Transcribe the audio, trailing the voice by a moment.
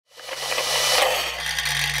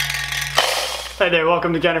Hey there,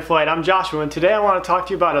 welcome to Gander Flight. I'm Joshua, and today I want to talk to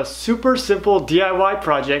you about a super simple DIY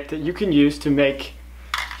project that you can use to make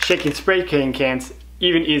shaking spray paint cans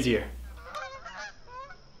even easier.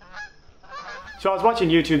 So I was watching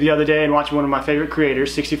YouTube the other day and watching one of my favorite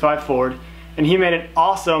creators, 65Ford, and he made an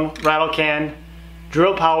awesome rattle can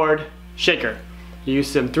drill powered shaker. He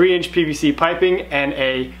used some 3-inch PVC piping and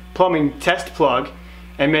a plumbing test plug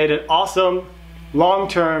and made an awesome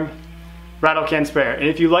long-term rattle can sprayer. And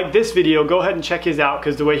if you like this video, go ahead and check his out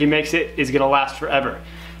because the way he makes it is gonna last forever.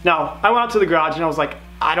 Now, I went out to the garage and I was like,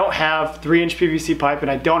 I don't have 3-inch PVC pipe and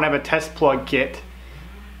I don't have a test plug kit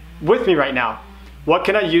with me right now. What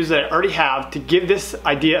can I use that I already have to give this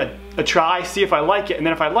idea a try, see if I like it, and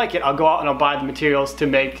then if I like it, I'll go out and I'll buy the materials to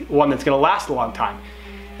make one that's gonna last a long time.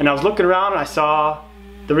 And I was looking around and I saw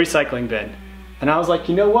the recycling bin. And I was like,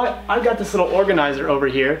 you know what? I've got this little organizer over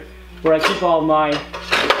here where I keep all my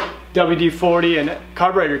WD-40 and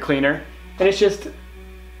carburetor cleaner, and it's just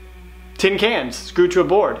tin cans screwed to a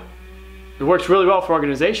board. It works really well for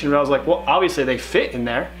organization, but I was like, well, obviously they fit in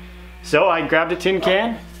there. So I grabbed a tin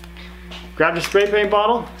can, grabbed a spray paint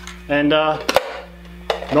bottle, and lo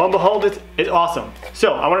and behold, it's awesome.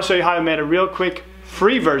 So I want to show you how I made a real quick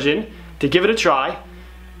free version to give it a try.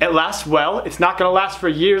 It lasts well. It's not going to last for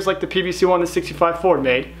years like the PVC one that 65Ford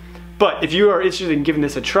made. But if you are interested in giving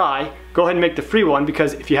this a try, go ahead and make the free one,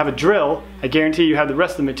 because if you have a drill, I guarantee you have the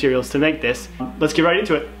rest of the materials to make this. Let's get right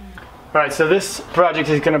into it. Alright, so this project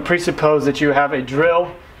is going to presuppose that you have a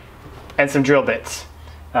drill and some drill bits.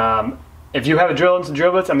 If you have a drill and some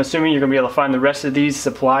drill bits, I'm assuming you're going to be able to find the rest of these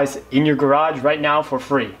supplies in your garage right now for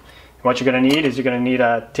free. And what you're going to need is you're going to need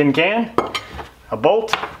a tin can, a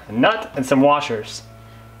bolt, a nut, and some washers.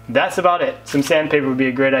 That's about it. Some sandpaper would be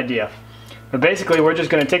a great idea. But basically, we're just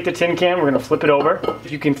going to take the tin can, we're going to flip it over.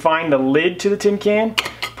 If you can find the lid to the tin can,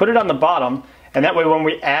 put it on the bottom, and that way when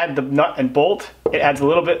we add the nut and bolt, it adds a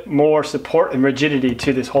little bit more support and rigidity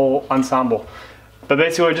to this whole ensemble. But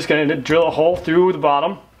basically, we're just going to drill a hole through the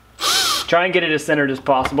bottom, try and get it as centered as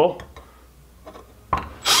possible. But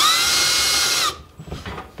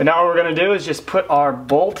now what we're going to do is just put our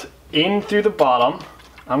bolt in through the bottom.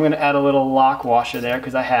 I'm going to add a little lock washer there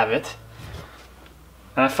because I have it.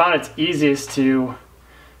 And I found it's easiest to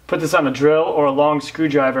put this on a drill or a long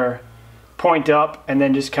screwdriver, point up, and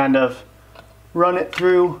then just kind of run it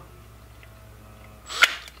through.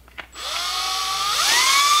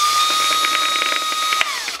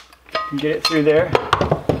 And get it through there.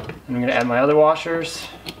 And I'm going to add my other washers.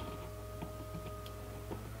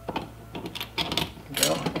 There we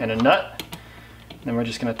go. And a nut. And then we're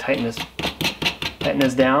just going to tighten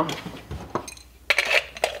this down.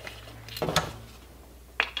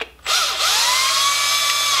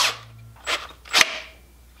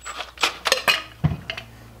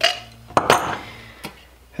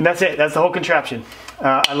 And that's it. That's the whole contraption.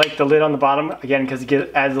 I like the lid on the bottom, again, because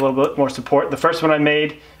it adds a little bit more support. The first one I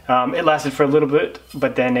made, it lasted for a little bit,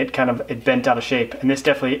 but then it bent out of shape. And this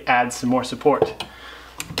definitely adds some more support.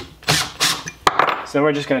 So then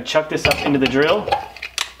we're just going to chuck this up into the drill.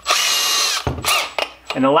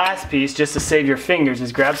 And the last piece, just to save your fingers,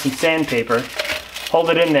 is grab some sandpaper, hold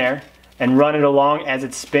it in there, and run it along as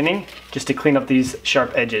it's spinning, just to clean up these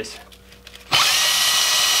sharp edges.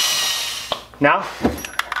 Now,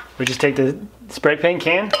 we just take the spray paint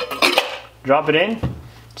can, drop it in,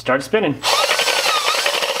 start spinning.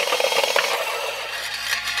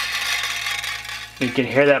 You can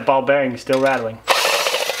hear that ball bearing still rattling.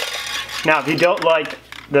 Now, if you don't like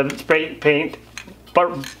the spray paint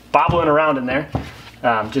bobbling around in there,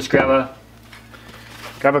 just grab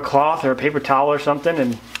a cloth or a paper towel or something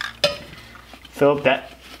and fill up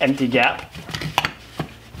that empty gap.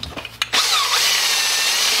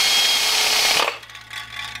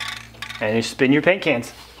 And you spin your paint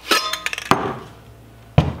cans.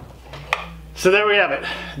 So there we have it.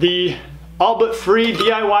 The all but free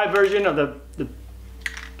DIY version of the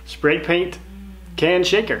spray paint can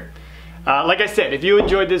shaker. Like I said, if you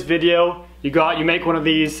enjoyed this video, you go out, you make one of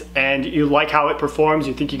these, and you like how it performs,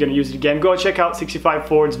 you think you're gonna use it again, go check out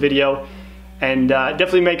 65Ford's video and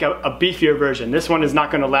definitely make a beefier version. This one is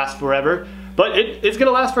not gonna last forever, but it's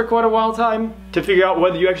gonna last for quite a while time to figure out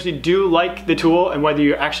whether you actually do like the tool and whether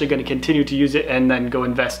you're actually gonna continue to use it and then go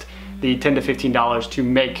invest the $10 to $15 to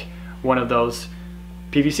make one of those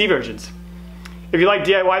PVC versions. If you like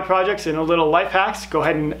DIY projects and a little life hacks, go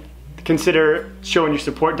ahead and consider showing your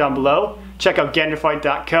support down below. Check out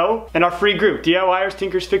ganderfight.co and our free group, DIYers,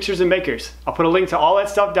 Tinkers, Fixers, and Makers. I'll put a link to all that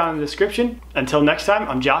stuff down in the description. Until next time,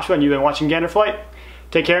 I'm Joshua and you've been watching Gander Flight.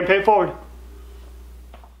 Take care and pay it forward.